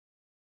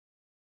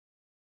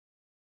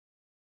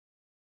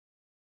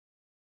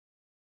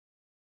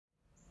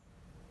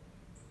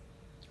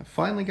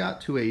Finally got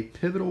to a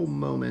pivotal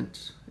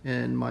moment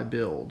in my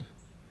build.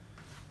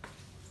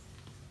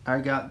 I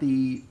got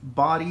the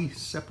body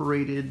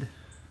separated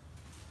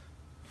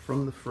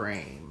from the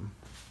frame.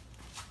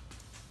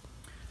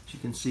 As you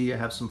can see, I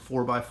have some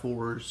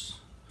 4x4s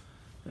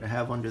that I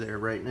have under there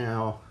right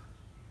now.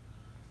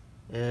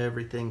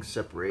 Everything's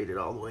separated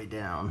all the way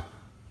down,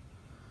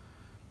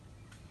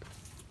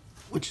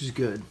 which is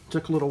good.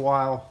 Took a little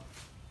while,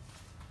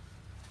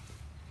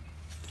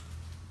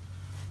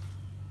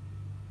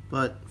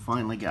 but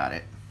finally got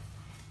it.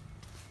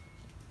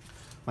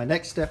 My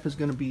next step is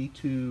going to be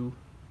to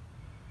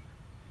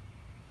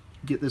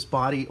get this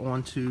body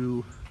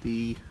onto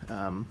the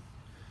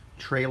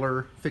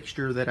trailer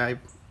fixture that I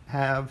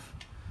have.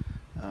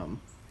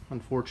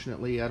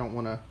 Unfortunately, I don't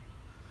want to,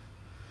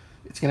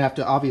 it's going to have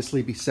to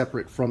obviously be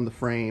separate from the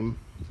frame,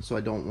 so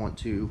I don't want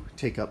to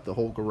take up the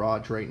whole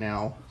garage right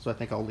now. So I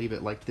think I'll leave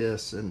it like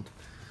this and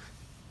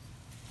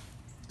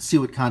see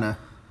what kind of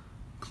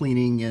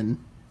cleaning and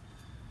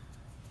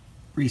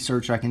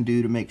research I can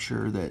do to make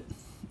sure that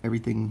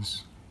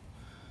everything's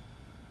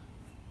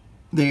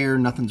there,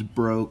 nothing's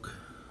broke.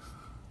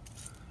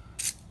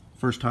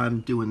 First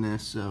time doing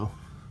this, so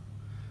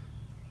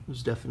it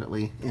was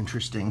definitely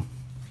interesting.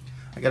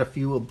 I got a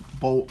few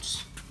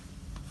bolts,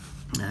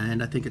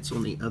 and I think it's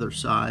on the other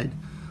side,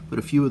 but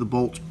a few of the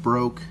bolts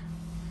broke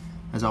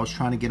as I was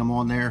trying to get them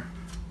on there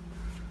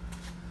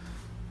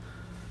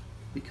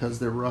because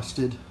they're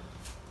rusted.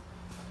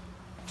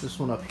 This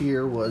one up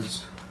here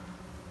was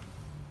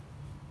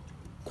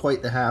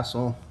quite the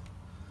hassle.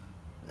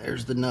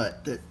 There's the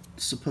nut that's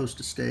supposed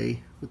to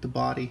stay with the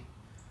body.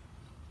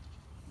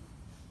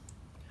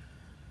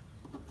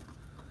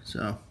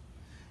 So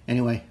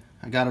anyway,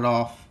 I got it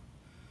off.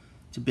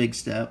 It's a big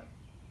step.